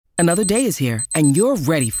Another day is here, and you're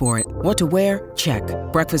ready for it. What to wear? Check.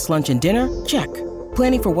 Breakfast, lunch, and dinner? Check.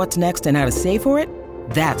 Planning for what's next and how to save for it?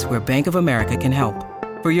 That's where Bank of America can help.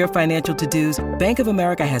 For your financial to-dos, Bank of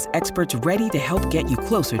America has experts ready to help get you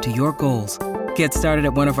closer to your goals. Get started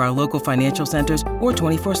at one of our local financial centers or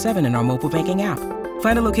 24/7 in our mobile banking app.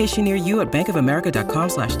 Find a location near you at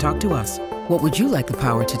bankofamerica.com/talktous. What would you like the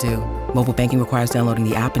power to do? Mobile banking requires downloading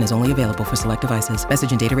the app and is only available for select devices.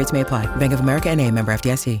 Message and data rates may apply. Bank of America N.A., member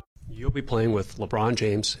FDIC. You'll be playing with LeBron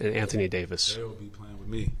James and Anthony Davis. They'll be playing with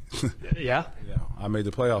me. Yeah? Yeah, I made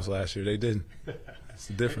the playoffs last year. They didn't. That's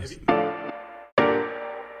the difference.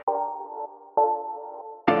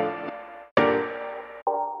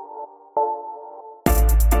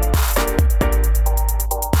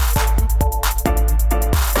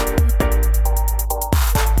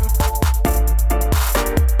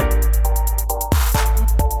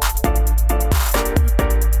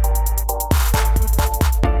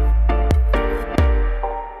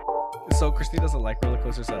 So Christine doesn't like roller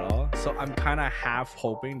coasters at all. So I'm kind of half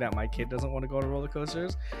hoping that my kid doesn't want to go to roller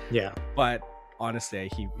coasters. Yeah. But honestly,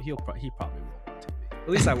 he probably will want to. At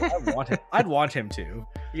least I want him. I'd want him to.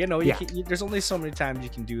 You know, there's only so many times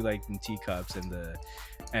you can do like the teacups and the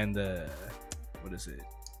what is it?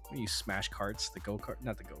 When you smash carts, the go-kart,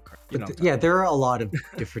 not the go-kart. You know Yeah, there are a lot of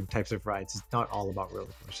different types of rides. It's not all about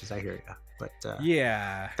roller coasters. I hear you, but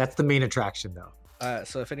yeah, that's the main attraction, though.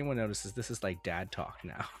 So if anyone notices, this is like dad talk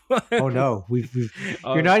now. Oh no,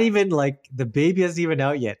 you're not even like the baby isn't even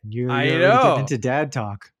out yet. You're already getting into dad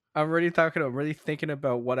talk. I'm already thinking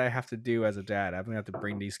about what I have to do as a dad. I'm gonna have to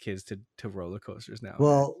bring these kids to roller coasters now.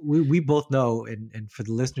 Well, we both know, and for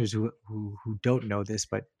the listeners who don't know this,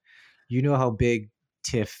 but you know how big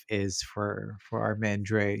Tiff is for our man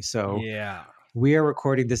Dre. So yeah, we are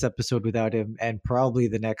recording this episode without him, and probably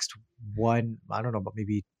the next one, I don't know, but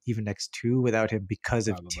maybe even next two without him because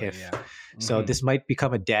of Tiff. Yeah. So this might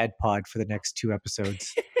become a dad pod for the next 2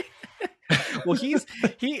 episodes. Well,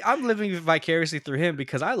 I'm living vicariously through him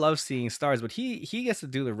because I love seeing stars, but he gets to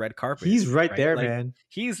do the red carpet. He's right there, like, man.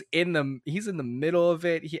 He's in the middle of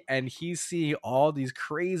it, and he's seeing all these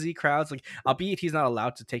crazy crowds. Like, albeit he's not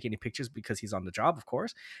allowed to take any pictures because he's on the job, of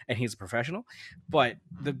course, and he's a professional. But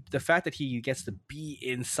the fact that he gets to be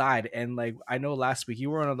inside, and like I know last week you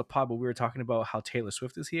weren't on the pod, but we were talking about how Taylor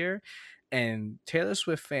Swift is here. And Taylor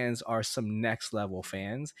Swift fans are some next level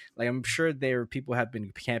fans. Like, I'm sure people have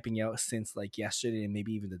been camping out since like yesterday and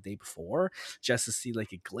maybe even the day before just to see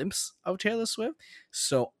like a glimpse of Taylor Swift.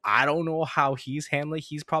 So I don't know how he's handling.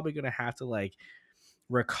 He's probably going to have to like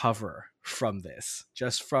recover from this,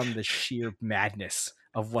 just from the sheer madness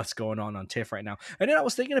of what's going on TIFF right now. And then I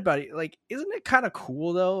was thinking about it, like, isn't it kind of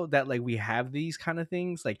cool though that like we have these kind of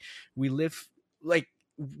things? Like we live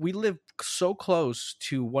so close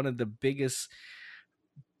to one of the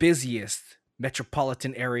busiest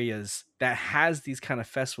metropolitan areas that has these kind of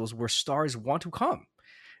festivals where stars want to come.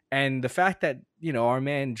 And the fact that, you know, our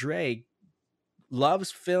man Dre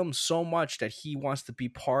loves film so much that he wants to be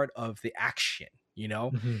part of the action, you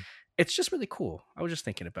know, it's just really cool. I was just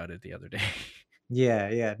thinking about it the other day.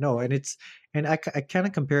 Yeah. No, and I kind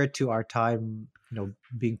of compare it to our time, you know,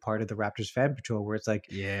 being part of the Raptors fan patrol, where it's like,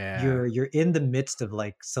 you're in the midst of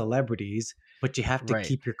like celebrities, but you have to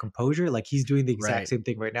keep your composure. Like he's doing the exact same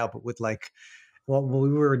thing right now, but with like, well, when we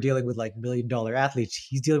were dealing with like $1 million athletes,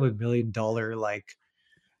 he's dealing with $1 million like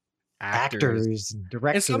actors and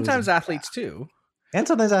directors, and sometimes athletes too. And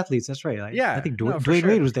sometimes athletes. That's right. I think Dwayne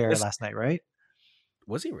Wade was there last night, right?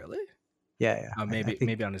 Was he really? Yeah.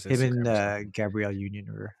 Maybe on his Instagram. Him and Gabrielle Union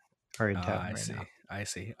are in town right now. I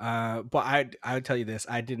see. But I would tell you this: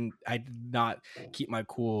 I did not keep my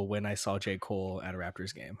cool when I saw J. Cole at a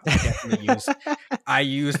Raptors game. I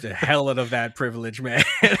used the hell out of that privilege, man.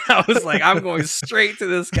 I was like, I'm going straight to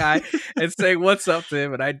this guy and saying what's up to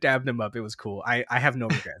him, and I dabbed him up. It was cool. I have no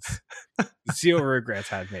regrets. Zero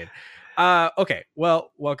regrets I've made. Okay,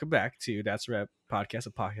 well, welcome back to That's Rep Podcast,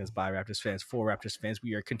 a podcast by Raptors fans for Raptors fans.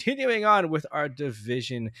 We are continuing on with our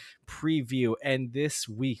division preview, and this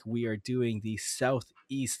week we are doing the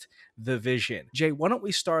Southeast Division. Jay, why don't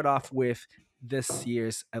we start off with this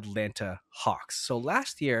year's Atlanta Hawks? So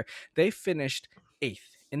last year they finished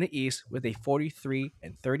 8th in the East with a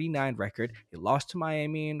 43-39 record. They lost to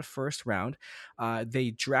Miami in the first round.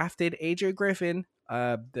 They drafted AJ Griffin,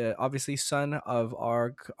 the obviously son of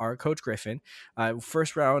our coach Griffin,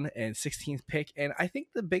 first round and 16th pick. And I think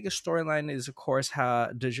the biggest storyline is, of course,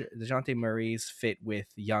 how DeJounte Murray's fit with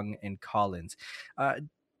Young and Collins.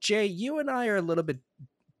 Jay, you and I are a little bit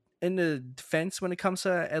in the defense when it comes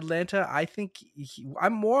to Atlanta. I think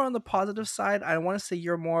I'm more on the positive side. I want to say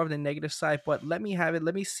you're more of the negative side, but let me have it.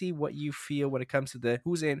 Let me see what you feel when it comes to the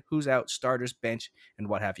who's in, who's out, starters, bench, and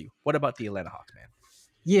what have you. What about the Atlanta Hawks, man?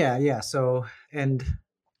 Yeah. So, and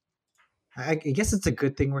I guess it's a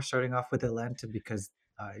good thing we're starting off with Atlanta because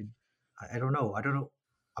I don't know.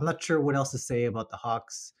 I'm not sure what else to say about the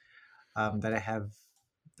Hawks that I have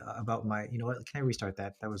about my. You know what? Can I restart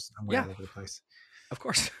that? I'm way all over the place. Of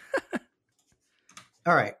course.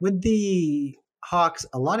 All right. With the Hawks,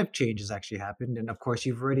 a lot of changes actually happened. And of course,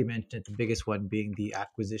 you've already mentioned it, the biggest one being the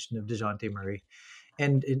acquisition of DeJounte Murray.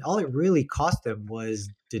 And all it really cost them was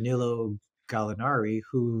Danilo Gallinari,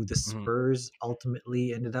 who the Spurs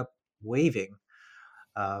ultimately ended up waiving.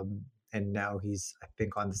 And now he's, I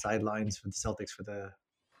think, on the sidelines for the Celtics for the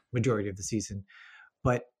majority of the season.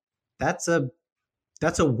 But that's a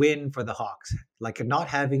win for the Hawks. Like not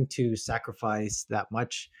having to sacrifice that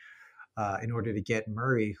much in order to get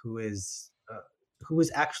Murray, who is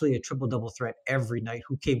actually a triple-double threat every night,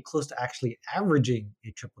 who came close to actually averaging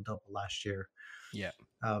a triple-double last year. Yeah.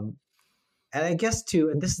 And I guess too,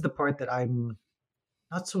 and this is the part that I'm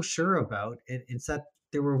not so sure about, it's that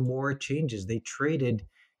there were more changes. They traded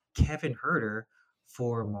Kevin Huerter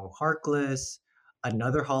for Mo Harkless,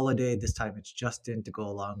 another Holiday. This time it's Justin to go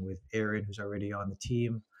along with Aaron, who's already on the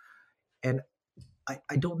team. And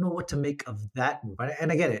I don't know what to make of that move.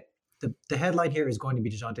 And I get it. The headline here is going to be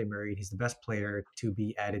DeJounte Murray. He's the best player to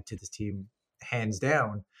be added to this team, hands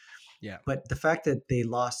down. Yeah. But the fact that they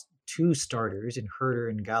lost two starters in Huerter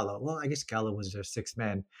and Gallo, well, I guess Gallo was their sixth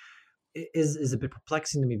man, is a bit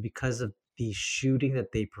perplexing to me because of the shooting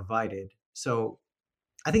that they provided. So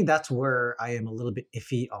I think that's where I am a little bit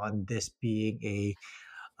iffy on this being a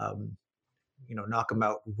knock 'em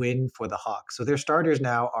out win for the Hawks. So their starters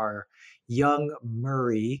now are Young,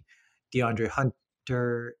 Murray, DeAndre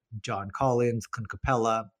Hunter, John Collins, Clint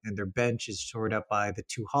Capella, and their bench is shored up by the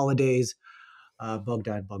two Holidays,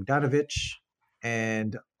 Bogdan Bogdanovic,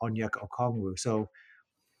 and Onyeka Okongwu. So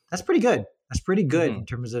that's pretty good. That's pretty good in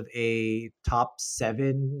terms of a top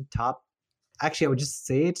seven. Actually, I would just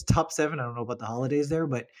say it's top seven. I don't know about the Holidays there,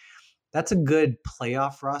 but that's a good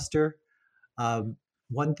playoff roster.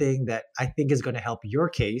 One thing that I think is going to help your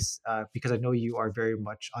case, because I know you are very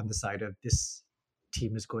much on the side of this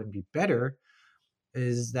team is going to be better,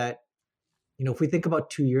 is that, if we think about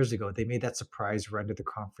 2 years ago, they made that surprise run to the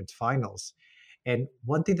conference finals. And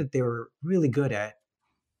one thing that they were really good at,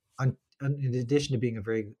 in addition to being a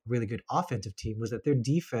very, really good offensive team, was that their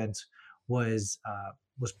defense was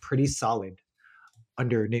pretty solid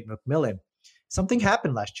under Nate McMillan. Something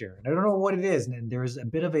happened last year, and I don't know what it is. And there's a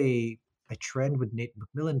bit of a trend with Nate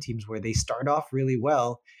McMillan teams where they start off really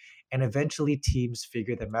well, and eventually teams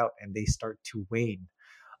figure them out and they start to wane.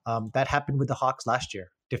 That happened with the Hawks last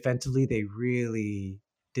year. Defensively, they really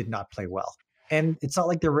did not play well. And it's not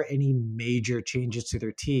like there were any major changes to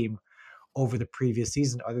their team over the previous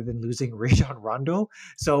season other than losing Rajon Rondo.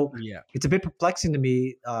 So it's a bit perplexing to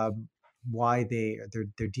me why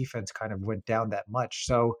their defense kind of went down that much.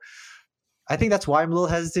 So I think that's why I'm a little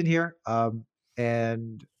hesitant here.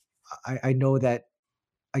 And I know that,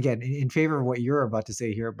 again, in favor of what you're about to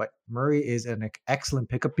say here, but Murray is an excellent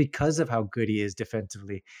pickup because of how good he is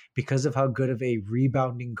defensively, because of how good of a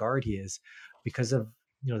rebounding guard he is, because of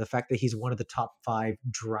the fact that he's one of the top 5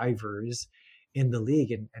 drivers in the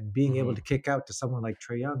league, and being able to kick out to someone like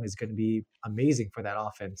Trae Young is going to be amazing for that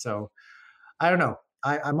offense. So I don't know.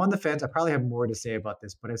 I'm on the fence. I probably have more to say about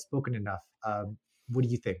this, but I've spoken enough. What do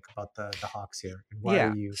you think about the Hawks here, and why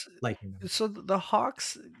are you liking them? So the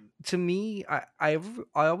Hawks, to me, I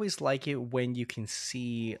always like it when you can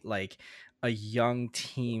see like a young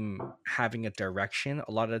team having a direction.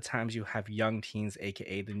 A lot of the times you have young teams,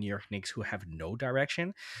 aka the New York Knicks, who have no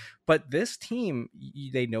direction. But this team,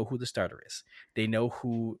 they know who the starter is. They know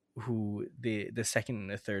who the second and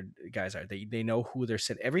the third guys are. They know who they're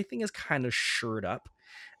set. Everything is kind of shored up.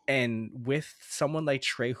 And with someone like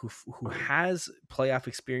Trae, who has playoff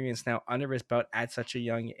experience now under his belt at such a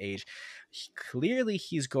young age, clearly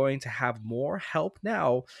he's going to have more help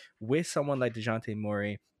now with someone like DeJounte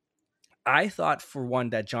Murray. I thought, for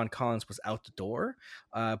one, that John Collins was out the door,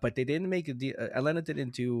 but they didn't make a deal. Atlanta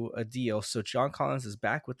didn't do a deal, so John Collins is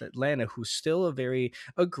back with Atlanta, who's still a very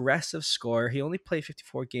aggressive scorer. He only played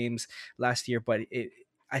 54 games last year, but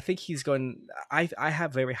I think he's going. I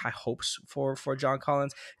have very high hopes for John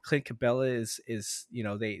Collins. Clint Capella is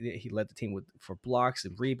he led the team for blocks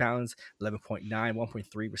and rebounds, 11.9,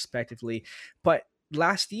 1.3 respectively, but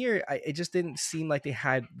last year, it just didn't seem like they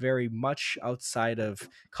had very much outside of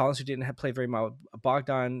Collins, who didn't play very much.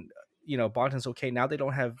 Bogdan's okay. Now they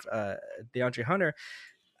don't have DeAndre Hunter.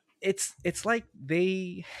 it's like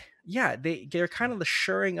they're kind of the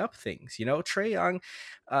shoring up things. Trae Young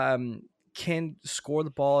can score the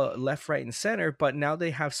ball left, right, and center, but now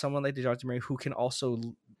they have someone like DeJounte Murray who can also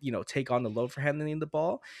take on the load for handling the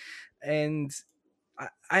ball, and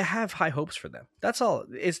I have high hopes for them. That's all.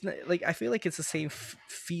 It's like I feel like it's the same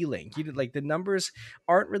feeling. Like the numbers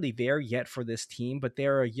aren't really there yet for this team, but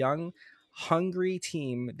they're a young, hungry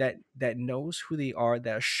team that knows who they are,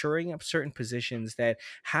 that are shoring up certain positions, that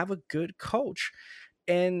have a good coach,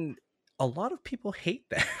 and a lot of people hate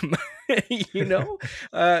them.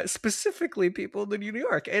 Specifically people in New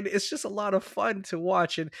York, and it's just a lot of fun to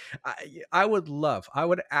watch. And I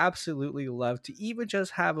would absolutely love to even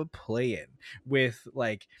just have a play-in with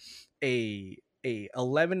like a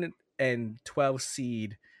 11 and 12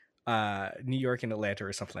 seed New York and Atlanta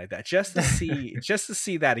or something like that, just to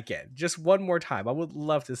see that again, just one more time. I would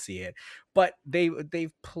love to see it. But they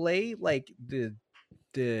play like they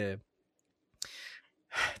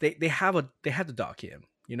have the dog in.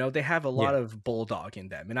 They have a lot of bulldog in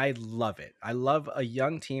them, and I love it. I love a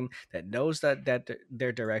young team that knows that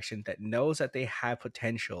their direction, that knows that they have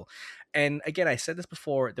potential. And again, I said this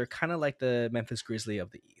before, they're kind of like the Memphis Grizzlies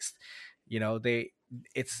of the East.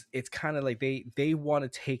 It's kind of like they want to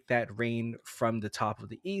take that reign from the top of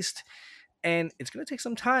the East, and it's going to take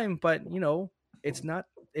some time, but it's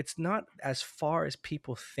not as far as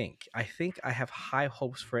people think. I think I have high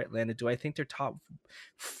hopes for Atlanta. Do I think they're top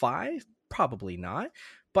 5? Probably not,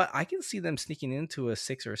 but I can see them sneaking into a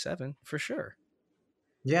 6 or a 7 for sure.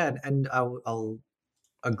 Yeah, and I'll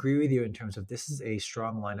agree with you in terms of this is a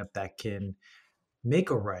strong lineup that can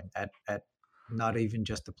make a run at not even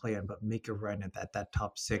just the play-in, but make a run at that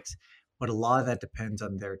top 6. But a lot of that depends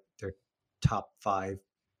on their top 5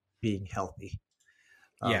 being healthy.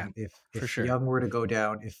 If for sure. Young were to go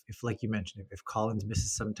down, if like you mentioned, if Collins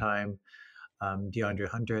misses some time, DeAndre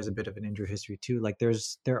Hunter has a bit of an injury history too. Like there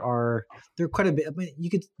are quite a bit. I mean,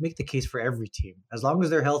 you could make the case for every team. As long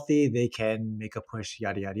as they're healthy, they can make a push,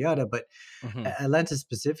 yada yada yada. But Atlanta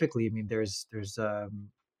specifically, I mean, there's a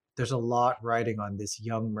lot riding on this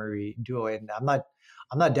Young Murray duo, and I'm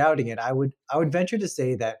not doubting it. I would venture to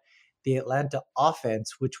say that the Atlanta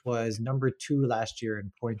offense, which was number 2 last year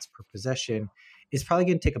in points per possession, is probably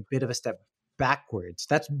going to take a bit of a step backwards.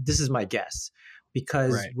 This is my guess,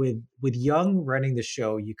 because with Young running the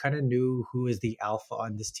show, you kind of knew who is the alpha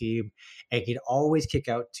on this team, and he'd always kick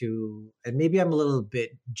out to. And maybe I'm a little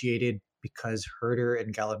bit jaded because Herter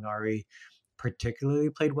and Gallinari particularly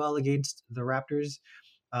played well against the Raptors,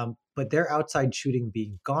 but their outside shooting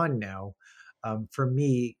being gone now, for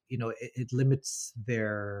me, it limits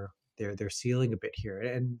their ceiling a bit here.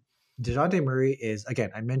 And DeJounte Murray is, again,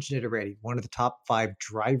 I mentioned it already, one of the top 5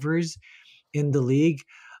 drivers in the league.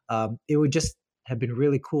 It would just have been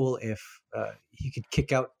really cool if he could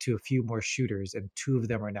kick out to a few more shooters, and 2 of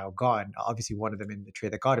them are now gone. Obviously, one of them in the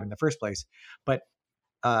trade that got him in the first place. But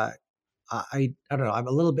I don't know. I'm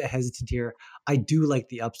a little bit hesitant here. I do like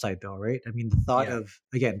the upside though, right? I mean, the thought of,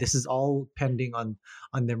 again, this is all pending on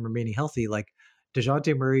them remaining healthy. Like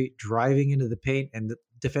DeJounte Murray driving into the paint, and the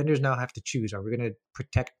defenders now have to choose. Are we going to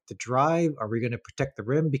protect the drive? Are we going to protect the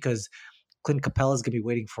rim because Clint Capella is going to be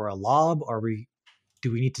waiting for a lob?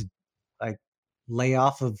 Do we need to lay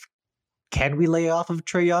off of? Can we lay off of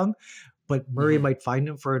Trae Young? But Murray might find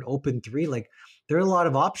him for an open 3. Like there are a lot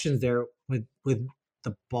of options there with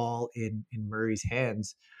the ball in Murray's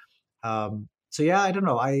hands. So yeah, I don't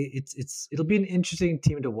know. It'll be an interesting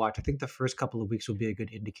team to watch. I think the first couple of weeks will be a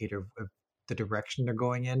good indicator of the direction they're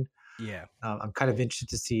going in. Yeah. I'm kind of interested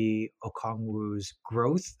to see Okongwu's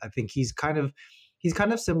growth. I think he's kind of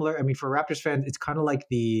similar. I mean, for Raptors fans, it's kind of like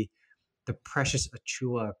the Precious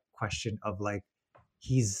Achiuwa question of like,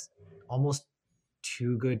 he's almost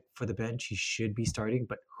too good for the bench. He should be starting,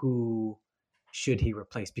 but who should he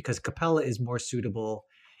replace? Because Capella is more suitable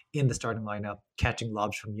in the starting lineup, catching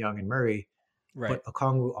lobs from Young and Murray. Right. But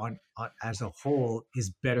Okongwu on as a whole is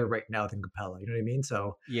better right now than Capella. You know what I mean?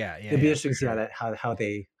 So it'll be interesting to see how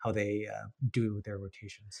they do their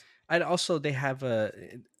rotations. And also they have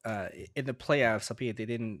in the playoffs, albeit they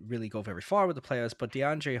didn't really go very far with the playoffs, but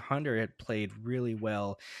DeAndre Hunter had played really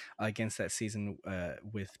well against that season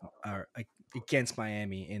against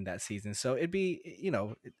Miami in that season. So it'd be,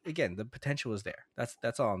 again, the potential is there.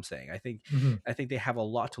 That's all I'm saying. I think they have a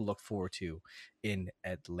lot to look forward to in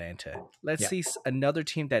Atlanta. Let's see another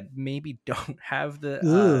team that maybe don't have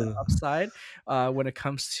the upside when it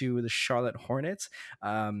comes to the Charlotte Hornets.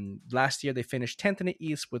 Last year they finished 10th in the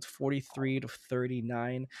East with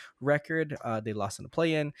 43-39 record. They lost in the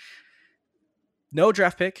play-in. No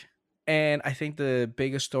draft pick. And I think the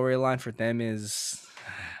biggest storyline for them is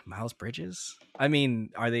Miles Bridges. I mean,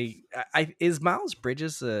 are they? Is Miles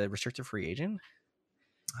Bridges a restricted free agent?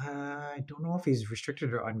 I don't know if he's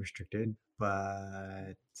restricted or unrestricted,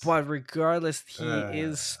 but regardless, he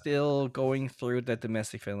is still going through that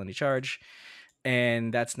domestic felony charge,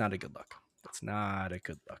 and that's not a good look. That's not a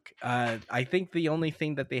good look. I think the only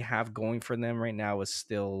thing that they have going for them right now is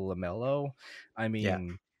still LaMelo. I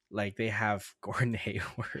mean, like they have Gordon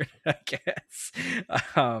Hayward, I guess.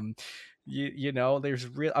 You know, there's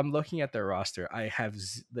real. I'm looking at their roster. I have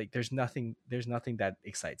there's nothing that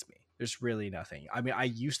excites me. There's really nothing. I mean, I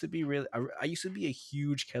used to be a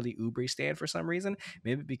huge Kelly Oubre stan for some reason.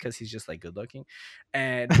 Maybe because he's just like good looking,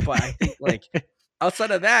 but I think like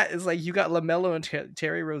outside of that is like you got LaMelo and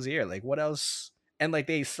Terry Rozier. Like what else? And like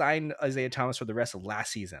they signed Isaiah Thomas for the rest of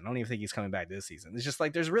last season. I don't even think he's coming back this season. It's just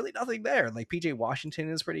like there's really nothing there. Like PJ Washington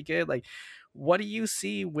is pretty good. Like, what do you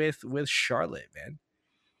see with Charlotte, man?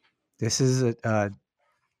 This is a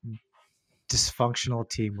dysfunctional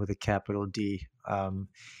team with a capital D,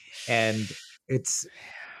 and it's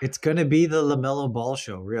going to be the LaMelo Ball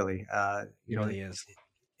show, really. It really is.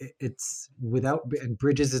 It's without, and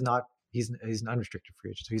Bridges is not. He's an unrestricted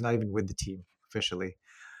free agent, so he's not even with the team officially.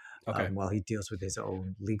 Okay. While he deals with his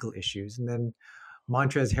own legal issues, and then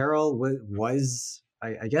Montrezl Harrell was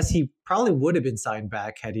I guess he probably would have been signed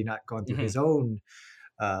back had he not gone through his own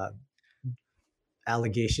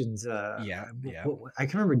allegations. I can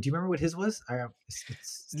remember. Do you remember what his was?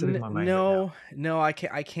 It's still in my mind. No, I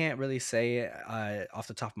can't really say it off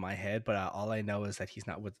the top of my head. But all I know is that he's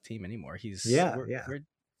not with the team anymore. He's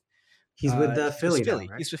he's with Philly. Now, right?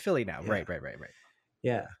 He's with Philly now. Yeah. Right.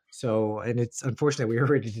 Yeah. So, and it's unfortunate we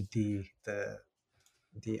already did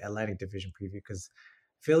the Atlantic Division preview because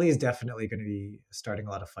Philly is definitely going to be starting a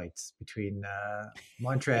lot of fights between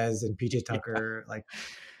Montrez and PJ Tucker. Like,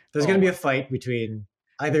 there's going to be a fight between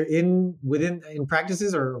either in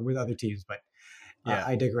practices or with other teams. But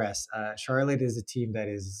I digress. Charlotte is a team that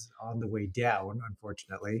is on the way down,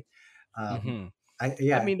 unfortunately. I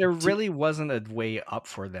mean, there really wasn't a way up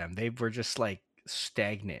for them. They were just like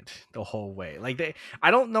stagnant the whole way. Like I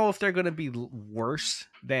don't know if they're going to be worse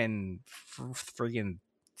than friggin'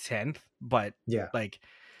 10th, but like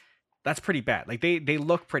that's pretty bad. Like they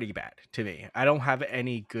look pretty bad to me. I don't have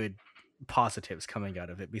any good positives coming out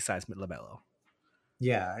of it besides LaMelo.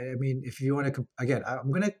 Yeah, I mean, if you want to again, I'm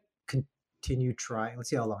going to continue trying. Let's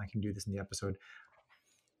see how long I can do this in the episode.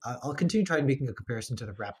 I'll continue trying making a comparison to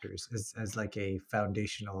the Raptors as like a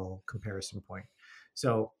foundational comparison point.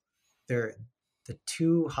 So they're the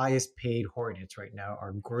two highest paid Hornets right now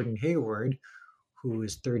are Gordon Hayward, who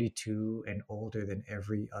is 32 and older than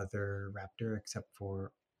every other Raptor except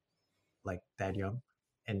for like Thad Young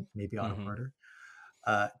and maybe Otto Porter.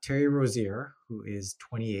 Terry Rozier, who is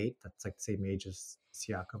 28. That's like the same age as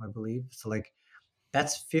Siakam, I believe. So like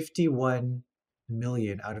that's 51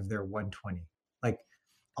 million out of their 120. Like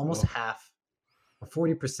almost half or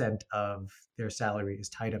 40% of their salary is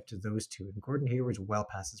tied up to those two. And Gordon Hayward's well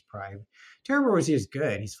past his prime. Terry Rozier is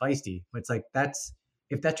good. He's feisty. But it's like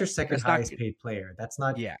if that's your second highest paid player, that's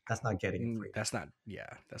not getting it for you. That's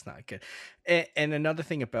not good. And another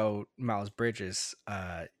thing about Miles Bridges,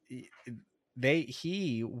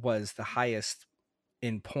 he was the highest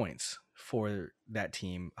in points for that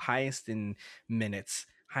team, highest in minutes,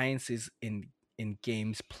 highest is in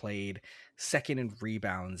games played, second in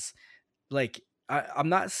rebounds. Like I'm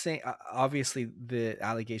not saying obviously the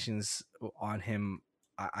allegations on him.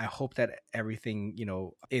 I hope that everything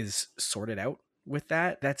is sorted out with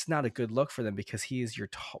that. That's not a good look for them because he is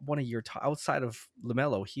one of your top outside of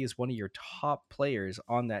LaMelo. He is one of your top players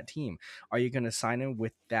on that team. Are you going to sign him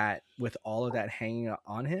with all of that hanging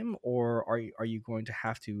on him, or are you going to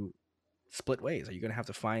have to split ways? Are you going to have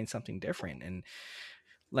to find something different? And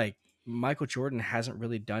like Michael Jordan hasn't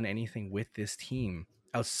really done anything with this team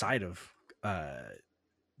outside of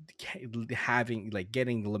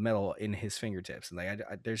getting LaMelo in his fingertips, and like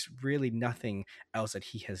there's really nothing else that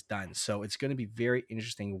he has done. So it's going to be very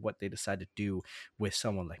interesting what they decide to do with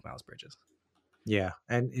someone like Miles Bridges. Yeah,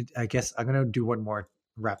 and I guess I'm going to do one more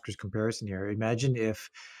Raptors comparison here. Imagine if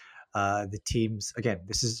the teams, again,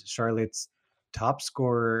 this is Charlotte's top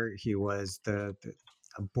scorer. He was a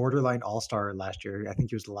borderline all-star last year. I think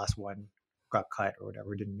he was the last one, got cut or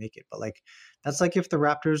whatever, didn't make it. But like that's like if the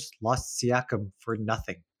Raptors lost Siakam for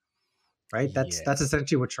nothing, right? That's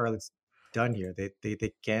essentially what Charlotte's done here.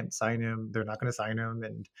 They can't sign him. They're not going to sign him,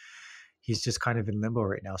 and he's just kind of in limbo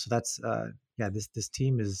right now. So that's this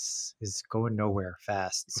team is going nowhere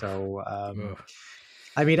fast. So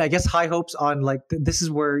I mean, I guess high hopes on like this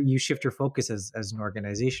is where you shift your focus as an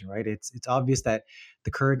organization, right? It's obvious that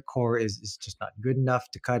the current core is just not good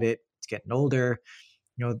enough to cut it. It's getting older.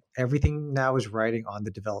 everything now is riding on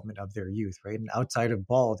the development of their youth, right? And outside of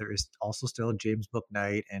Ball, there is also still James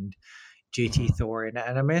Bouknight and JT Thor, and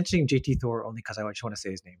I'm mentioning JT Thor only because I just want to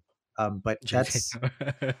say his name. But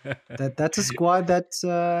that's a squad that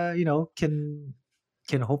can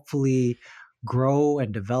hopefully grow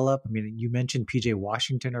and develop. I mean, you mentioned PJ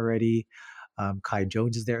Washington already. Kai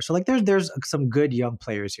Jones is there, so like there's some good young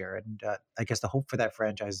players here, and I guess the hope for that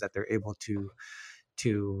franchise is that they're able to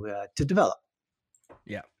develop.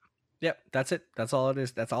 Yeah. Yep, that's it. That's all it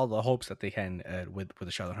is. That's all the hopes that they can with the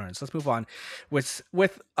Charlotte Hornets. Let's move on with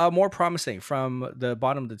more promising from the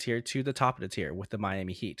bottom of the tier to the top of the tier with the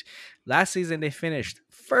Miami Heat. Last season, they finished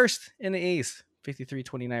first in the East,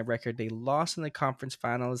 53-29 record. They lost in the conference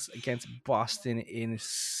finals against Boston in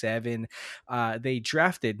 7. They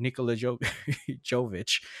drafted Nikola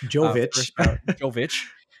Jovic.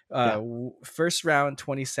 First round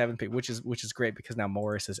 27 pick, which is great because now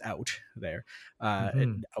Morris is out there,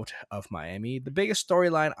 and out of Miami. The biggest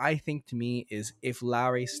storyline, I think, to me is if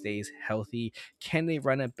Lowry stays healthy, can they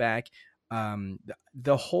run it back?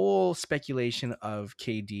 The whole speculation of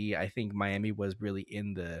KD, I think Miami was really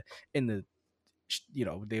in the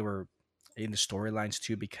they were in the storylines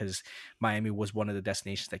too, because Miami was one of the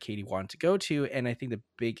destinations that KD wanted to go to, and I think the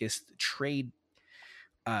biggest trade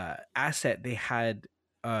asset they had,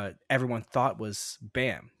 everyone thought, was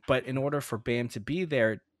Bam. But in order for Bam to be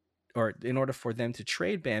there, or in order for them to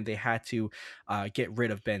trade Bam, they had to get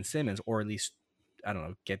rid of Ben Simmons, or at least, I don't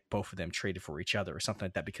know, get both of them traded for each other or something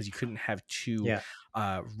like that, because you couldn't have two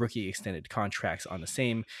rookie extended contracts on the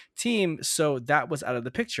same team. So that was out of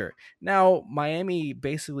the picture. Now, Miami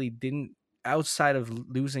basically didn't, outside of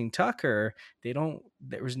losing Tucker, there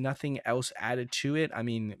was nothing else added to it. I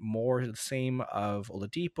mean, more the same of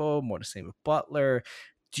Oladipo, more the same of Butler.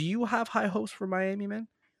 Do you have high hopes for Miami, man?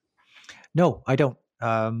 No, I don't.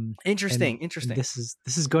 Interesting. And this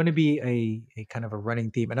is going to be a kind of a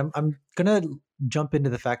running theme, and I'm gonna jump into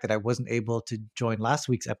the fact that I wasn't able to join last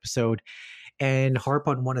week's episode and harp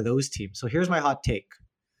on one of those teams. So here's my hot take.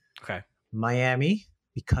 Okay. Miami,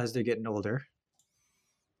 because they're getting older,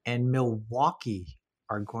 and Milwaukee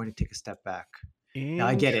are going to take a step back. Now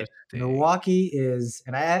I get it. Milwaukee is,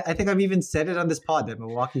 and I think I've even said it on this pod, that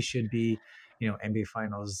Milwaukee should be, NBA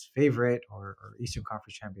Finals favorite or Eastern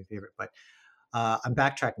Conference champion favorite, but I'm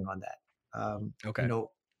backtracking on that. Okay.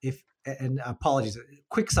 And apologies,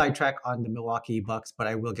 quick sidetrack on the Milwaukee Bucks, but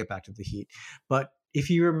I will get back to the Heat. But if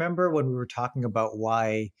you remember when we were talking about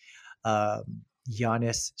why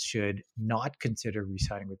Giannis should not consider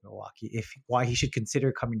re-signing with Milwaukee, why he should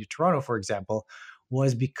consider coming to Toronto, for example,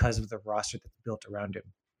 was because of the roster that's built around him.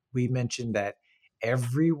 We mentioned that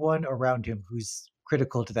everyone around him who's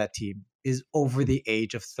critical to that team is over the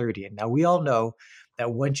age of 30. And now we all know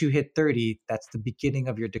that once you hit 30, that's the beginning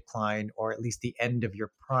of your decline, or at least the end of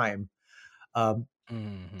your prime. I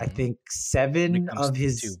think 7 of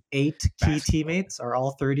his 8 key teammates are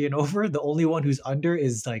all 30 and over. The only one who's under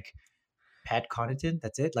is like Pat Connaughton.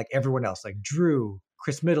 That's it. Like everyone else, like Drew,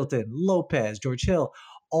 Chris Middleton, Lopez, George Hill,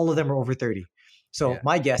 all of them are over 30. So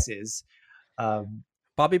my guess is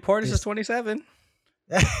Bobby Portis is 27.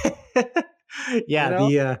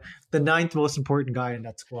 The 9th most important guy in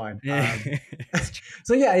that squad.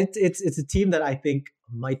 So it's a team that I think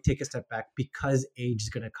might take a step back because age is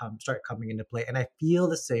going to start coming into play, and I feel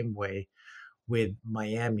the same way with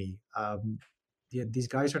Miami. These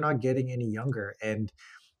guys are not getting any younger, and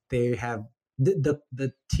they have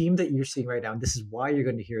the team that you're seeing right now. And this is why you're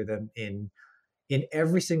going to hear them in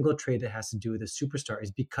every single trade that has to do with a superstar,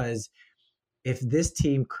 is because if this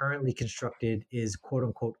team currently constructed is quote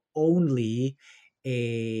unquote only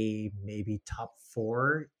a maybe top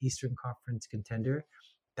 4 Eastern Conference contender,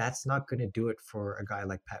 that's not going to do it for a guy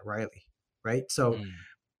like Pat Riley, right? So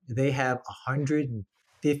they have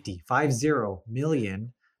 150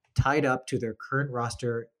 million tied up to their current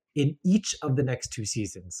roster in each of the next 2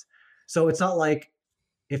 seasons. So it's not like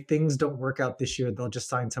if things don't work out this year, they'll just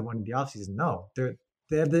sign someone in the offseason. No,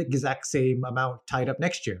 they have the exact same amount tied up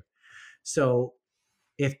next year. So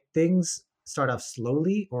if things start off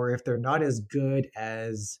slowly, or if they're not as good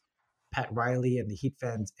as Pat Riley and the Heat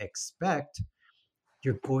fans expect,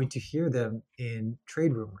 you're going to hear them in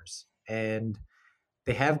trade rumors. And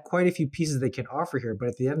they have quite a few pieces they can offer here. But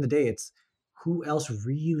at the end of the day, it's who else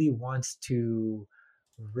really wants to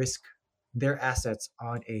risk their assets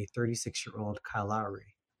on a 36-year-old Kyle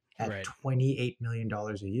Lowry at $28 million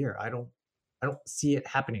a year. I don't see it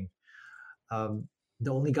happening.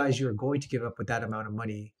 The only guys you're going to give up with that amount of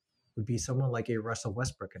money would be someone like a Russell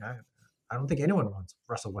Westbrook. And I don't think anyone wants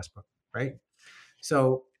Russell Westbrook, right?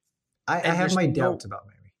 So I have my doubts about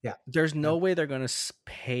Miami. Yeah. There's no way they're going to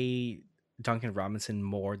pay Duncan Robinson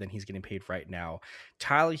more than he's getting paid right now.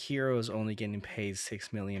 Tyler Hero is only getting paid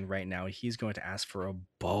 $6 million right now. He's going to ask for a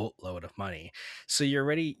boatload of money. So you're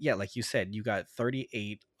already, yeah, like you said, you got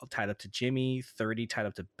 38 tied up to Jimmy, 30 tied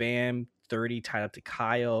up to Bam, 30 tied up to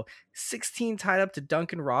Kyle, 16 tied up to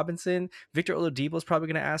Duncan Robinson. Victor Oladipo is probably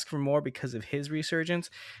going to ask for more because of his resurgence.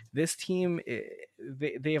 This team,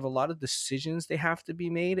 they have a lot of decisions they have to be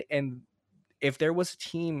made, and if there was a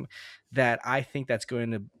team that I think that's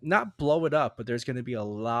going to not blow it up, but there's going to be a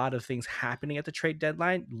lot of things happening at the trade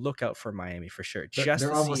deadline, look out for Miami for sure. Just there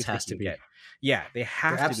to almost see if has they to can be. get, yeah, they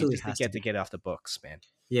have There to be absolutely just to has get to be. get off the books, man.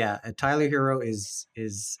 Yeah, and Tyler Hero is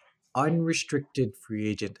unrestricted free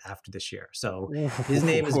agent after this year, so his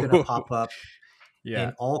name is going to pop up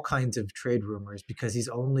in all kinds of trade rumors because he's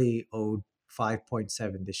only owed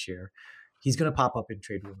 5.7 this year. He's going to pop up in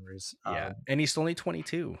trade rumors. Yeah, and he's only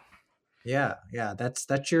 22. Yeah,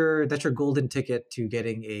 that's your golden ticket to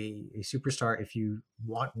getting a superstar if you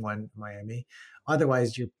want one, Miami.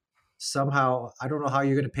 Otherwise, you're somehow, I don't know how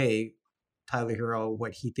you're going to pay Tyler Hero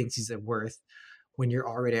what he thinks he's worth when you're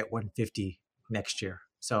already at 150 next year.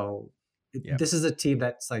 So this is a team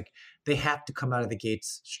that's like, they have to come out of the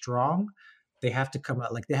gates strong. They have to come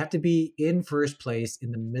out like they have to be in first place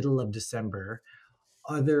in the middle of December.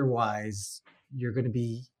 Otherwise, you're going to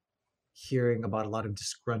be hearing about a lot of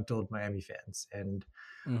disgruntled Miami fans. And,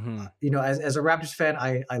 as a Raptors fan,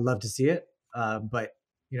 I love to see it. But,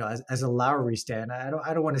 as a Lowry stan, I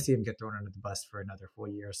don't want to see him get thrown under the bus for another full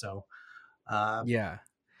year or so. I'm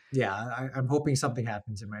hoping something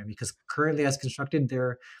happens in Miami because currently as constructed,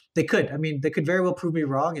 they could very well prove me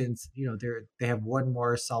wrong. And, they have one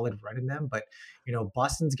more solid run in them, but,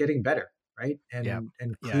 Boston's getting better. Right. And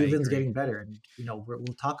Cleveland's getting better. And,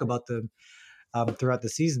 we'll talk about them throughout the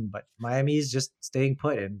season, but Miami is just staying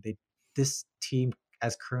put, and this team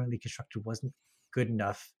as currently constructed wasn't good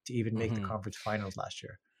enough to even make the conference finals last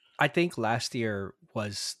year. I think last year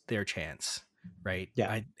was their chance, right?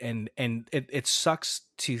 Yeah. And it sucks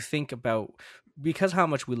to think about because how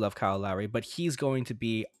much we love Kyle Lowry, but he's going to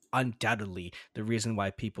be undoubtedly the reason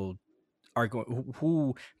why people are going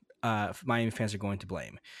who Miami fans are going to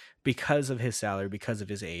blame because of his salary, because of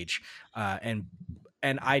his age, and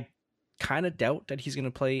I kind of doubt that he's going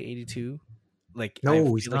to play 82. Like,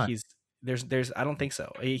 no, he's not. There's I don't think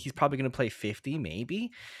so. He's probably going to play 50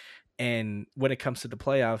 maybe. And when it comes to the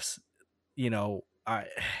playoffs,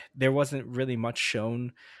 there wasn't really much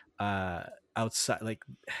shown outside. Like,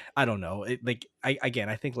 I don't know.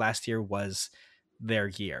 I think last year was their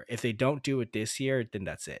year. If they don't do it this year, then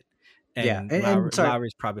that's it. And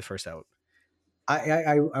Lowry's probably first out.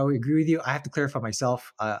 I would agree with you. I have to clarify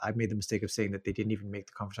myself. I made the mistake of saying that they didn't even make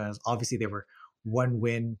the conference finals. Obviously, they were one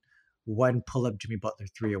win, one pull-up Jimmy Butler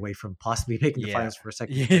 3 away from possibly making the finals for a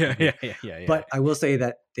second. Yeah. But I will say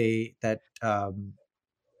that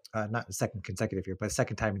not the second consecutive year, but the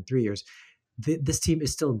second time in 3 years, this team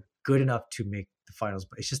is still good enough to make the finals.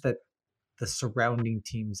 But it's just that the surrounding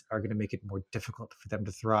teams are going to make it more difficult for them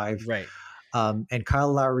to thrive. Right. And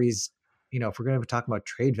Kyle Lowry's, if we're going to talk about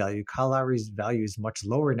trade value, Kyle Lowry's value is much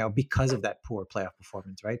lower now because of that poor playoff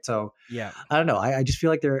performance, right? So I don't know. I just feel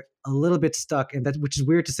like they're a little bit stuck, and which is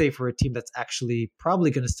weird to say for a team that's actually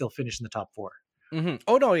probably going to still finish in the top 4. Mm-hmm.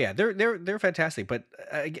 Oh no, yeah, they're fantastic. But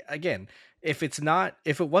again, if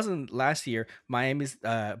it wasn't last year,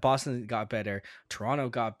 Boston got better, Toronto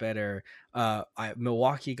got better,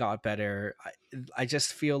 Milwaukee got better. I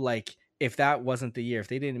just feel like if that wasn't the year, if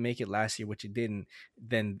they didn't make it last year, which it didn't,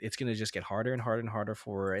 then it's going to just get harder and harder and harder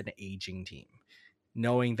for an aging team.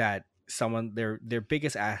 Knowing that their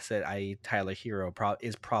biggest asset, i.e. Tyler Hero,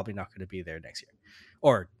 is probably not going to be there next year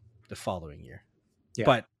or the following year. Yeah.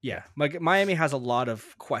 But Miami has a lot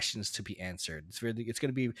of questions to be answered. It's going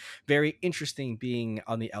to be very interesting being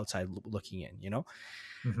on the outside looking in,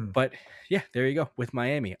 Mm-hmm. But yeah, there you go with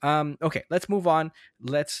Miami. Okay, let's move on.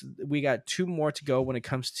 We got 2 more to go when it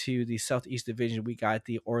comes to the Southeast Division. We got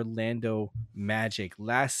the Orlando Magic.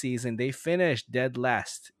 Last season, they finished dead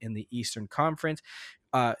last in the Eastern Conference,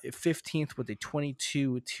 15th with a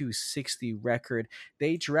 22-60 record.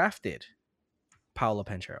 They drafted Paolo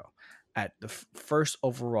Banchero at the first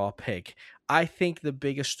overall pick. I think the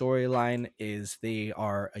biggest storyline is they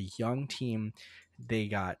are a young team. They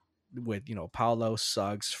got with Paolo,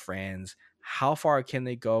 Suggs, Franz. How far can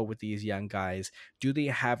they go with these young guys? Do they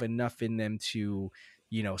have enough in them to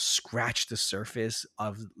scratch the surface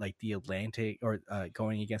of like the Atlantic, or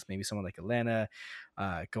going against maybe someone like Atlanta,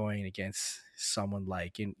 going against someone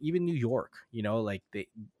like even New York? Like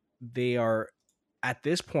they are at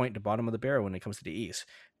this point the bottom of the barrel when it comes to the East.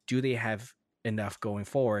 Do they have enough going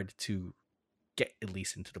forward to get at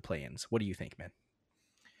least into the play-ins? What do you think, man?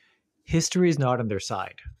 history is not on their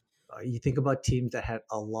side. You think about teams that had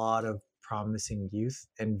a lot of promising youth,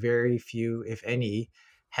 and very few, if any,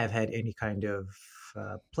 have had any kind of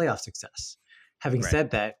playoff success. Having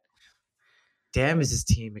said that, damn, is this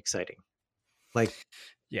team exciting! Like,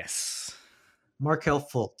 yes, Markelle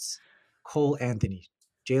Fultz, Cole Anthony,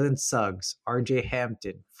 Jalen Suggs, R.J.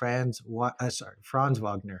 Hampton, Franz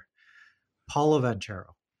Wagner, Paulo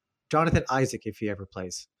Banchero, Jonathan Isaac if he ever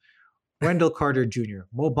plays, Wendell Carter Jr.,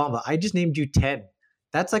 Mo Bamba. I just named you 10.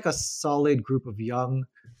 That's like a solid group of young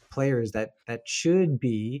players that should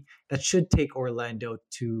take Orlando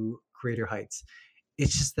to greater heights.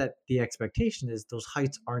 It's just that the expectation is those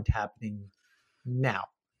heights aren't happening now.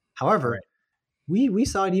 However, we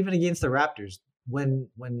saw it even against the Raptors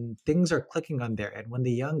when things are clicking on there and when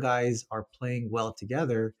the young guys are playing well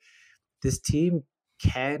together, this team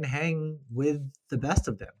can hang with the best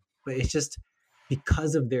of them. But it's just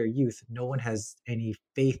because of their youth, no one has any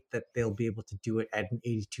faith that they'll be able to do it at an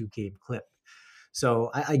 82 game clip.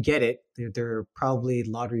 So I get it. They're probably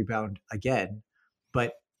lottery bound again.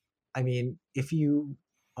 But I mean, if you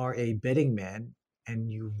are a betting man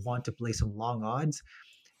and you want to play some long odds,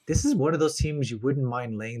 this is one of those teams you wouldn't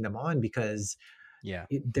mind laying them on because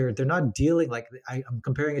they're not dealing like I'm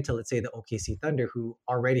comparing it to, let's say, the OKC Thunder, who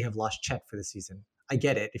already have lost Chet for the season. I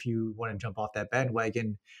get it if you want to jump off that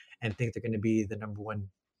bandwagon and think they're going to be the number one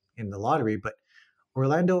in the lottery, but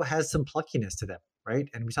Orlando has some pluckiness to them, right?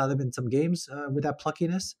 And we saw them in some games with that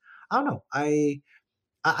pluckiness. I don't know. I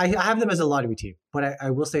have them as a lottery team, but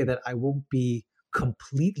I will say that I won't be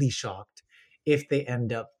completely shocked if they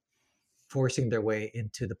end up forcing their way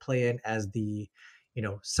into the play-in as the,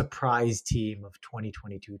 surprise team of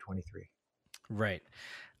 2022-23. Right.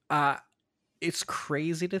 It's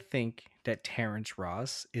crazy to think that Terrence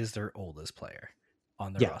Ross is their oldest player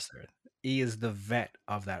on the roster. He is the vet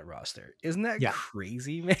of that roster. Isn't that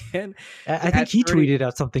crazy, man? I think he tweeted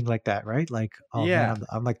out something like that, right? Like, man,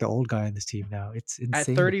 I'm like the old guy in this team now. It's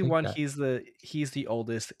insane. At 31, he's the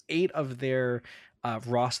oldest. 8 of their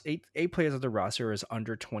eight players of the roster is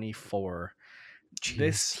under 24. Jeez.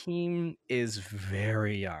 This team is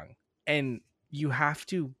very young, and you have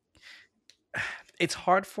to. It's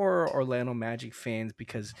hard for Orlando Magic fans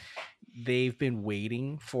because they've been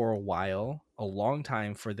waiting for a long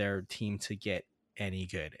time for their team to get any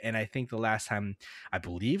good. And I think the last time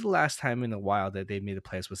in a while that they made the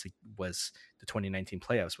playoffs was the 2019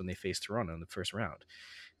 playoffs when they faced Toronto in the first round.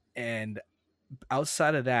 And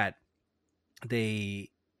outside of that, they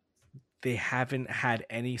haven't had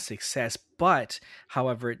any success. But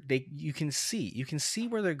however, you can see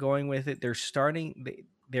where they're going with it.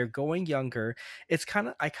 They're going younger.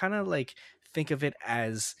 I kind of like think of it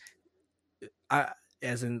as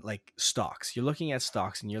in like stocks. You're looking at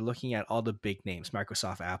stocks and you're looking at all the big names,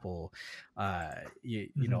 Microsoft, Apple, you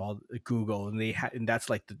know, all Google, and that's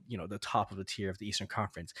like the top of the tier of the Eastern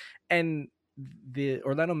Conference. And the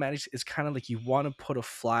Orlando Magic is kind of like you want to put a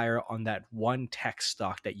flyer on that one tech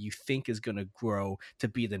stock that you think is going to grow to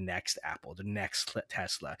be the next Apple, the next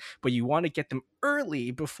Tesla, but you want to get them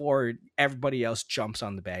early before everybody else jumps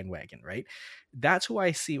on the bandwagon, right? That's who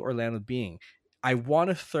I see Orlando being. I want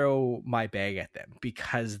to throw my bag at them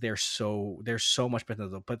because they're so much better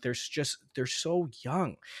than them, but they're so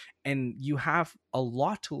young, and you have a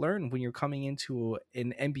lot to learn when you're coming into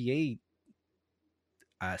an NBA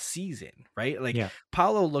season, right? Like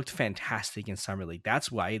Paolo looked fantastic in summer league.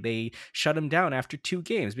 That's why they shut him down after 2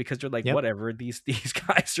 games, because they're like, whatever, these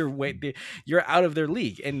guys are you're out of their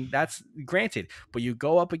league, and that's granted. But you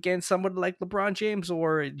go up against someone like LeBron James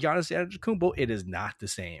or Giannis Antetokounmpo, it is not the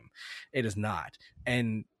same. It is not.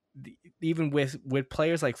 And even with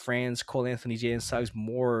players like Franz, Cole Anthony, Jalen Suggs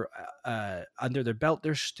more under their belt,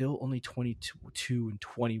 they're still only 22 and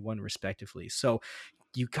 21 respectively. So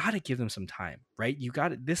you got to give them some time, right?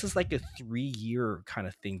 This is like a 3-year kind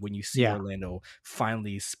of thing when you see Orlando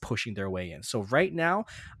finally pushing their way in. So right now,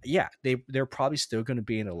 they're probably still going to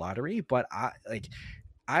be in a lottery, but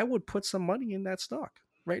I would put some money in that stock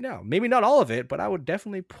right now. Maybe not all of it, but I would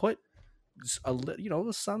definitely put some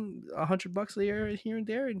 $100 a year here and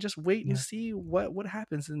there, and just wait and see what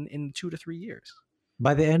happens in 2 to 3 years.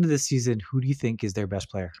 By the end of the season, who do you think is their best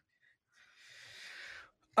player?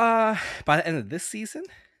 By the end of this season,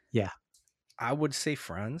 I would say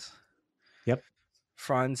Franz. Yep.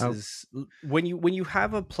 Franz is when you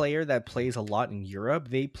have a player that plays a lot in Europe,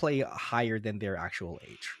 they play higher than their actual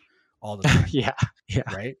age all the time. yeah.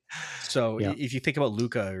 Right. So if you think about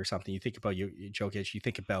Luka or something, you think about Jokic, you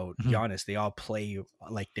think about Giannis, they all play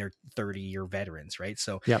like they're 30-year veterans, right?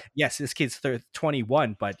 So yes, this kid's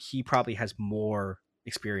 21, but he probably has more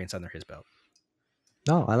experience under his belt.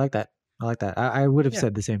 No, I like that. I like that. I would have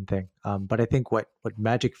said the same thing. But I think what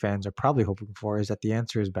Magic fans are probably hoping for is that the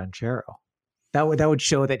answer is Banchero. That would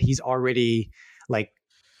show that he's already like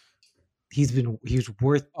he's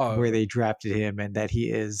worth where they drafted him, and that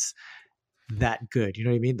he is that good. You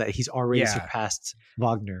know what I mean? That he's already surpassed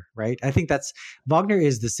Wagner, right? I think Wagner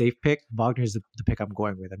is the safe pick. Wagner is the pick I'm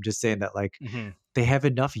going with. I'm just saying that like they have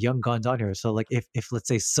enough young guns on here. So like if let's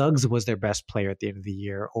say Suggs was their best player at the end of the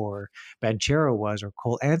year, or Banchero was, or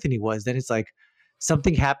Cole Anthony was, then it's like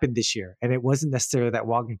something happened this year, and it wasn't necessarily that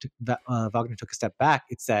Wagner took a step back.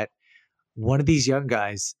 It's that one of these young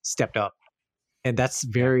guys stepped up, and that's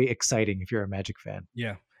very exciting if you're a Magic fan.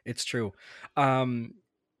 Yeah, it's true.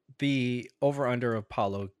 The over-under of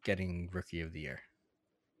Paolo getting Rookie of the Year.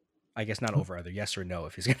 I guess not over-under. Yes or no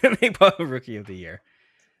if he's going to make Paolo Rookie of the Year.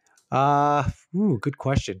 Good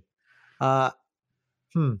question. I'm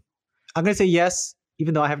going to say yes,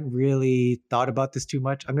 even though I haven't really thought about this too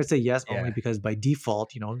much. I'm going to say yes only because by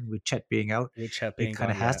default, with Chet being out, it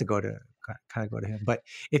kind of has to go to him. But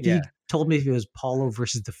if you told me if it was Paolo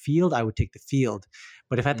versus the field, I would take the field.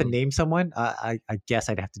 But if I had to name someone, I guess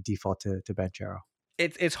I'd have to default to Banchero.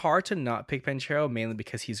 It's hard to not pick Banchero, mainly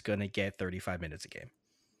because he's going to get 35 minutes a game.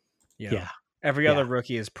 Every other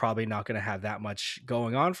rookie is probably not going to have that much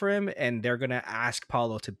going on for him, and they're going to ask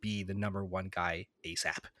Paolo to be the number one guy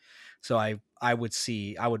ASAP. So I wouldn't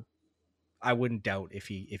doubt if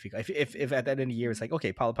at the end of the year it's like,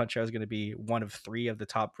 okay, Paolo Banchero is going to be one of 3 of the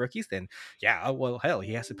top rookies, then well, hell,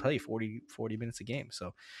 he has to play 40 minutes a game.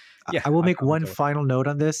 So I will make one final note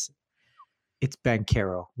on this. It's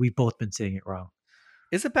Banchero. We've both been saying it wrong.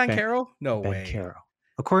 Is it Banchero? No way. Banchero.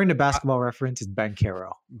 According to Basketball Reference, it's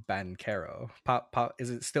Banchero. Banchero. Is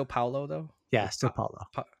it still Paolo though? Yeah, still Paolo.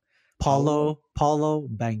 Paulo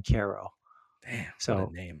Banchero. Damn. So what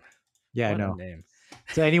a name. Yeah, I know.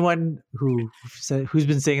 So anyone who's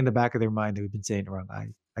been saying in the back of their mind that we've been saying it wrong, I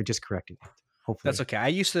just corrected it. Hopefully that's okay. I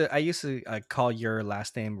used to call your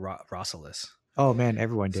last name Rosalis. Oh man,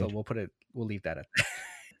 everyone did. So we'll leave that at that.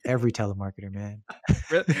 Every telemarketer, man.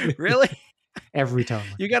 Really? Every time.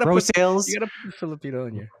 You gotta put Filipino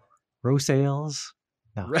in you. Rosales.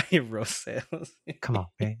 No. Right, Rosales. Come on,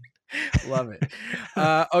 man. Love it.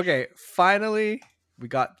 Okay, finally, we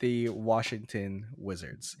got the Washington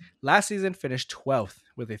Wizards. Last season finished 12th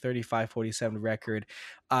with a 35-47 record.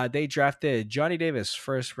 They drafted Johnny Davis,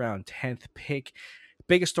 first round, 10th pick.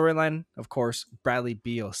 Biggest storyline, of course, Bradley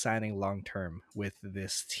Beal signing long-term with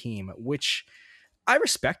this team, which I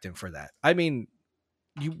respect him for that. I mean,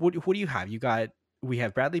 what do you have? We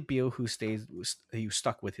have Bradley Beal who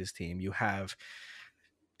stuck with his team. You have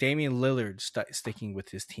Damian Lillard sticking with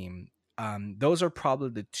his team. Those are probably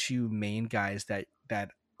the 2 main guys that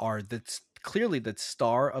are clearly the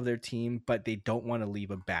star of their team, but they don't want to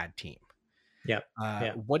leave a bad team. Yeah.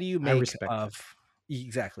 What do you make of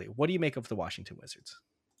exactly? What do you make of the Washington Wizards?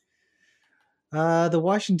 The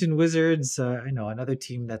Washington Wizards, another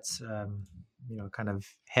team that's kind of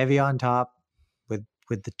heavy on top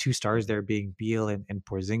with the 2 stars there being Beal and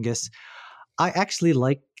Porzingis. I actually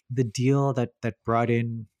like the deal that brought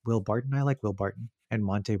in Will Barton. I like Will Barton and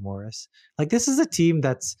Monte Morris. Like this is a team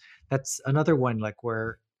that's another one like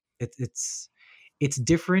where it's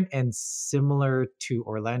different and similar to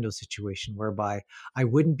Orlando's situation, whereby I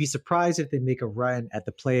wouldn't be surprised if they make a run at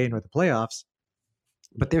the play-in or the playoffs,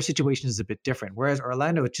 but their situation is a bit different. Whereas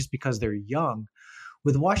Orlando, it's just because they're young.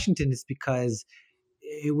 With Washington, it's because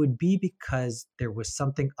there was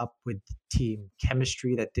something up with the team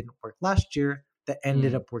chemistry that didn't work last year that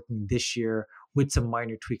ended up working this year with some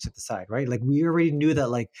minor tweaks at the side, right? Like we already knew that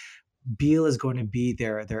like Beal is going to be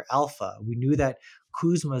their alpha. We knew that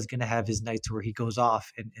Kuzma is going to have his nights where he goes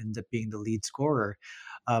off and ends up being the lead scorer.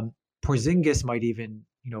 Porzingis might even,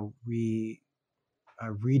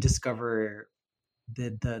 rediscover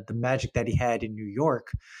the magic that he had in New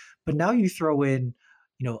York. But now you throw in,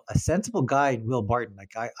 a sensible guy in Will Barton.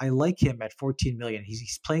 Like I like him at $14 million.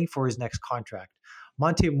 He's playing for his next contract.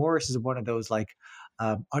 Monte Morris is one of those like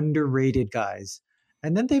underrated guys.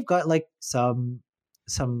 And then they've got like some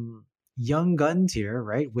young guns here,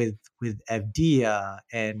 right? With Avdia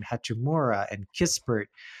and Hachimura and Kispert.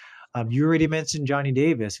 You already mentioned Johnny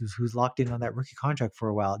Davis, who's locked in on that rookie contract for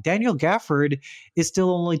a while. Daniel Gafford is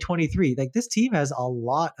still only 23. Like this team has a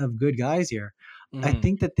lot of good guys here. Mm-hmm. I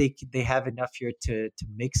think that they have enough here to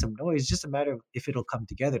make some noise. It's just a matter of if it'll come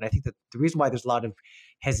together. And I think that the reason why there's a lot of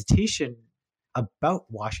hesitation about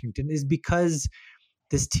Washington is because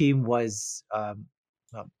this team was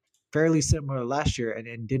fairly similar last year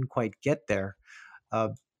and didn't quite get there.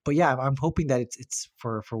 But yeah, I'm hoping that it's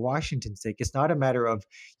for Washington's sake. It's not a matter of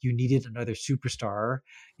you needed another superstar.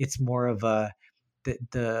 It's more of the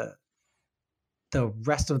the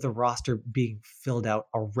rest of the roster being filled out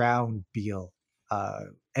around Beal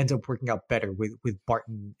ends up working out better with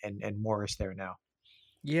Barton and Morris there now.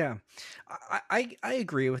 Yeah, I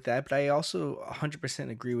agree with that, but I also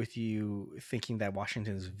 100% agree with you thinking that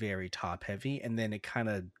Washington is very top heavy, and then it kind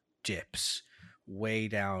of dips way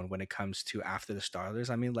down when it comes to after the starters.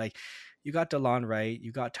 I mean, like, you got DeLon Wright,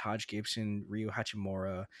 you got Taj Gibson, Ryu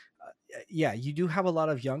Hachimura. Yeah, you do have a lot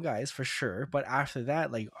of young guys for sure, but after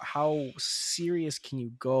that, like, how serious can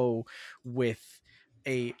you go with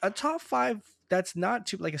a top five that's not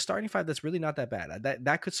too, like, a starting five that's really not that bad?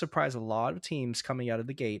 That could surprise a lot of teams coming out of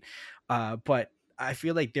the gate. But I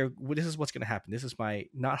feel like this is what's going to happen. This is my,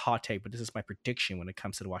 not hot take, but this is my prediction when it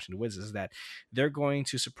comes to the Washington Wizards, is that they're going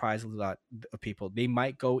to surprise a lot of people. They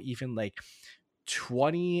might go even like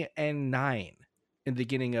 20-9 in the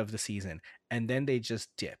beginning of the season, and then they just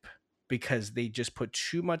dip because they just put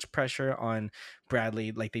too much pressure on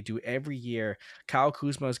Bradley, like they do every year. Kyle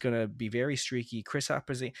Kuzma is going to be very streaky.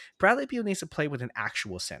 Bradley Beal needs to play with an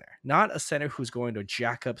actual center, not a center who's going to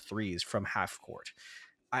jack up threes from half court.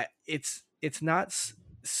 It's not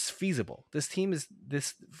feasible.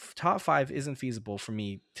 This top five isn't feasible for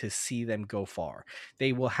me to see them go far.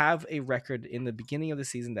 They will have a record in the beginning of the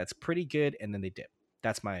season that's pretty good, and then they dip.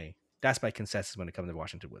 That's my consensus when it comes to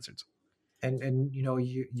Washington Wizards. And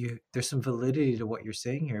you there's some validity to what you're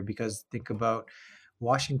saying here, because think about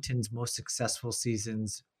Washington's most successful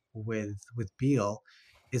seasons with Beal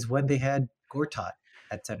is when they had Gortat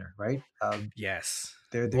at center, right? Yes.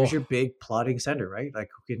 There's your big plotting center, right? Like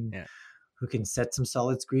who can set some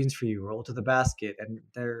solid screens for you, roll to the basket, and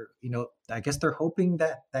they're, I guess they're hoping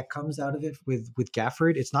that comes out of it with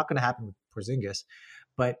Gafford. It's not going to happen with Porzingis,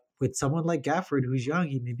 but with someone like Gafford who's young,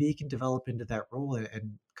 maybe he can develop into that role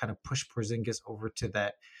and kind of push Porzingis over to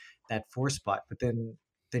that 4 spot. But then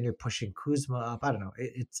you're pushing Kuzma up. I don't know.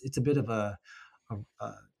 It's a bit of a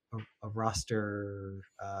roster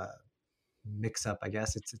mix up, I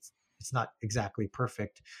guess. It's not exactly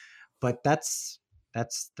perfect, but that's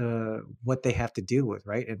what they have to deal with,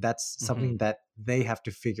 right? And that's something that they have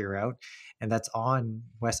to figure out, and that's on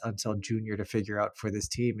Wes Unseld Jr. to figure out for this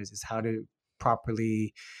team is how to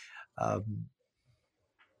properly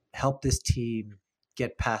help this team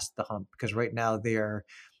get past the hump, because right now they're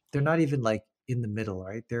not even like in the middle,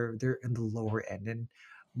 right? They're in the lower end. And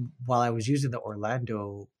while I was using the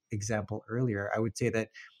Orlando example earlier, I would say that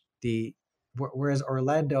whereas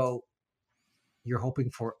Orlando, you're hoping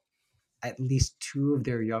for at least 2 of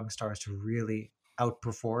their young stars to really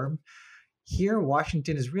outperform. Here,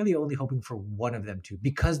 Washington is really only hoping for one of them to,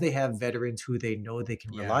 because they have veterans who they know they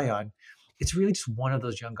can rely on. It's really just one of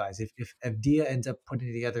those young guys. If Avdija ends up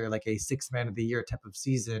putting together like a 6th man of the year type of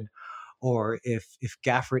season, or if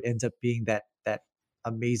Gafford ends up being that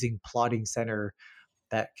amazing plotting center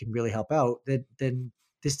that can really help out, then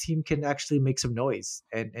this team can actually make some noise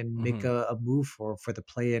and make a move for the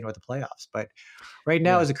play-in or the playoffs. But right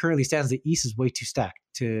now, as it currently stands, the East is way too stacked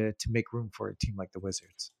to make room for a team like the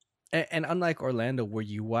Wizards. And unlike Orlando, where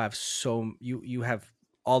you have you have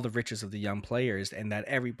all the riches of the young players, and that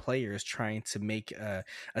every player is trying to make a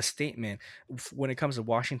statement. When it comes to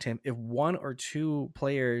Washington, if 1 or 2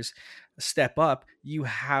 players step up, you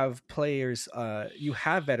have players, you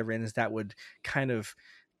have veterans that would kind of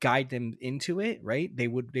guide them into it, right? They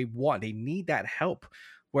need that help.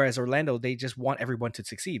 Whereas Orlando, they just want everyone to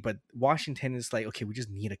succeed. But Washington is like, okay, we just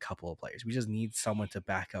need a couple of players. We just need someone to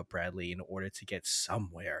back up Bradley in order to get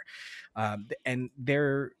somewhere. And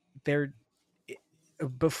they're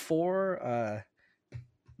before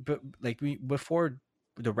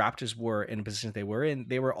the Raptors were in a position they were in,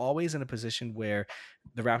 they were always in a position where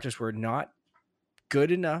the Raptors were not good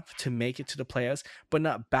enough to make it to the playoffs, but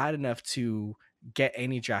not bad enough to get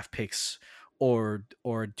any draft picks or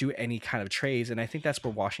do any kind of trades. And I think that's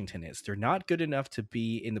where Washington is. They're not good enough to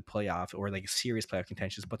be in the playoff or like serious playoff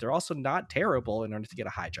contentions, but they're also not terrible in order to get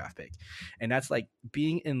a high draft pick. And that's like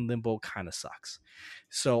being in limbo kind of sucks.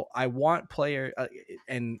 So I want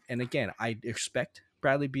and again, I expect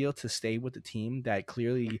Bradley Beal to stay with the team that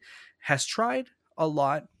clearly has tried a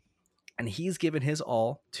lot, and he's given his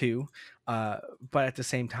all too. But at the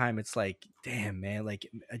same time, it's like, damn, man, like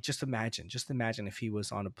just imagine if he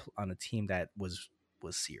was on a team that was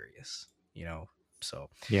serious, So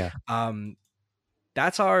yeah.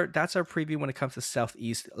 That's our preview when it comes to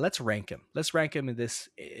Southeast. Let's rank him. Let's rank him in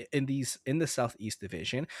the Southeast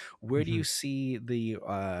division. Where do you see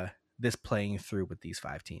this playing through with these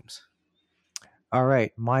 5 teams? All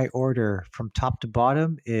right, my order from top to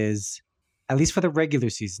bottom is, at least for the regular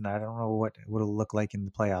season, I don't know what it'll look like in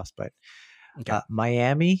the playoffs, but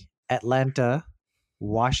Miami, Atlanta,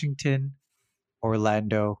 Washington,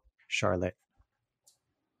 Orlando, Charlotte.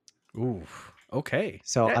 Ooh, okay.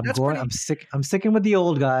 So I'm sticking with the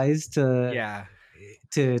old guys to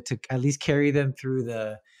at least carry them through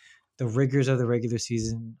the rigors of the regular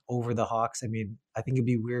season over the Hawks. I mean, I think it'd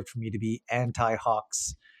be weird for me to be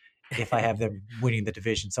anti-Hawks if I have them winning the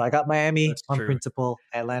division. So I got Miami on principle,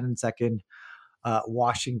 Atlanta in second,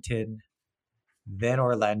 Washington, then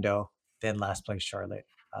Orlando, then last place Charlotte.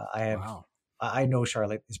 I know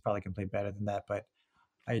Charlotte is probably going to play better than that, but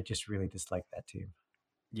I just really dislike that team.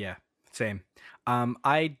 Yeah, same.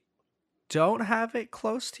 I don't have it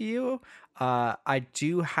close to you. I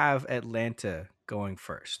do have Atlanta going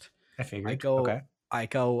first. I figured. I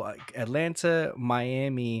go Atlanta,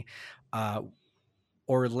 Miami,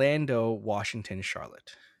 Orlando, Washington,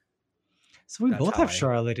 Charlotte. So we both have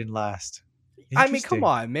Charlotte in last. I mean, come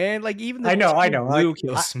on, man! Like even the I know. blue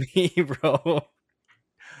kills me, bro.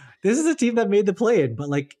 This is a team that made the play-in, but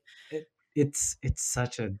like it's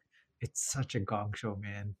such a gong show,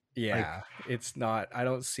 man. Yeah, it's not. I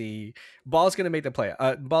don't see Ball's gonna make the play.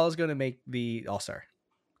 Ball is gonna make the All-Star.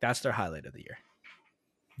 That's their highlight of the year.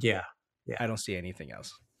 Yeah. I don't see anything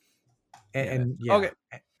else. Okay.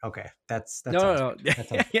 That's no.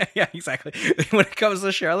 Yeah, exactly. When it comes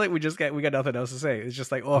to Charlotte, we got nothing else to say. It's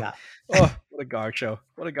just like, what a gong show.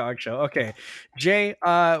 What a gong show. Okay. Jay,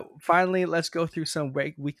 finally, let's go through some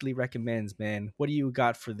weekly recommends, man. What do you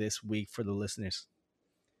got for this week for the listeners?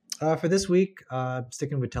 For this week,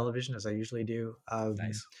 sticking with television as I usually do.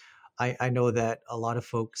 Nice. I know that a lot of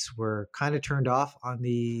folks were kind of turned off on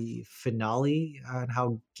the finale on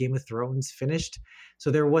how Game of Thrones finished. So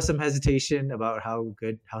there was some hesitation about how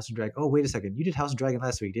good House of Dragon. Oh, wait a second. You did House of Dragon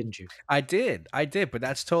last week, didn't you? I did, but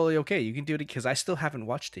that's totally okay. You can do it because I still haven't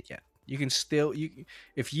watched it yet. You can still,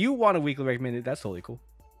 if you want a weekly recommended, that's totally cool.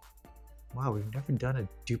 Wow, we've never done a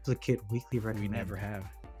duplicate weekly recommended. We never have.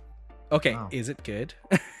 Okay, wow. Is it good?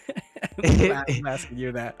 I'm asking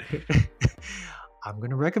you that. I'm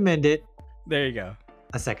going to recommend it. There you go.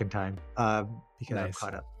 A second time because I'm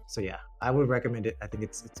caught up. So yeah, I would recommend it. I think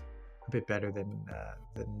it's a bit better than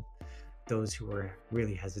those who were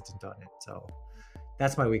really hesitant on it. So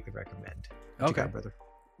that's my weekly recommend. What you got, brother?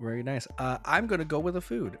 Very nice. I'm going to go with a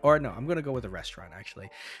food. Or no, I'm going to go with a restaurant, actually.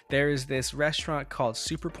 There is this restaurant called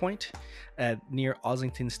Super Point near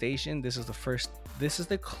Ossington Station. This is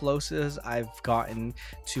the closest I've gotten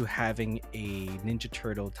to having a Ninja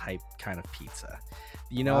Turtle type kind of pizza.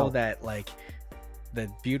 You know, that like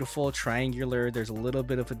the beautiful triangular, there's a little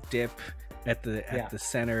bit of a dip at the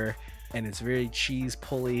center, and it's very cheese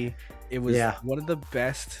pulley. It was one of the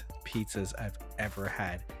best pizzas I've ever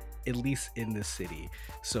had, at least in this city.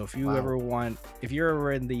 So if you if you're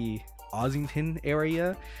ever in the Ossington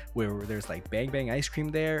area where there's like Bang Bang ice cream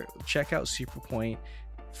there, check out Super Point.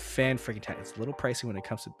 Fan freaking time. It's a little pricey when it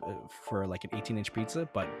comes to for like an 18-inch pizza,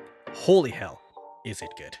 but holy hell, is it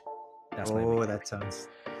good? That sounds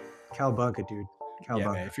cowabunga, dude.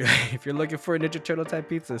 Cowabunga. Man, if you're looking for a Ninja Turtle type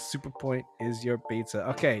pizza, Super Point is your pizza.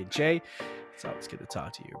 Okay, Jay, it's always good to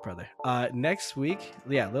talk to you, brother. Next week,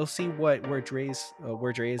 we'll see where Dre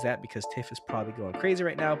is at, because Tiff is probably going crazy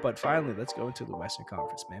right now. But finally, let's go into the Western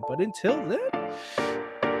Conference, man. But until then,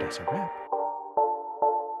 that's a wrap.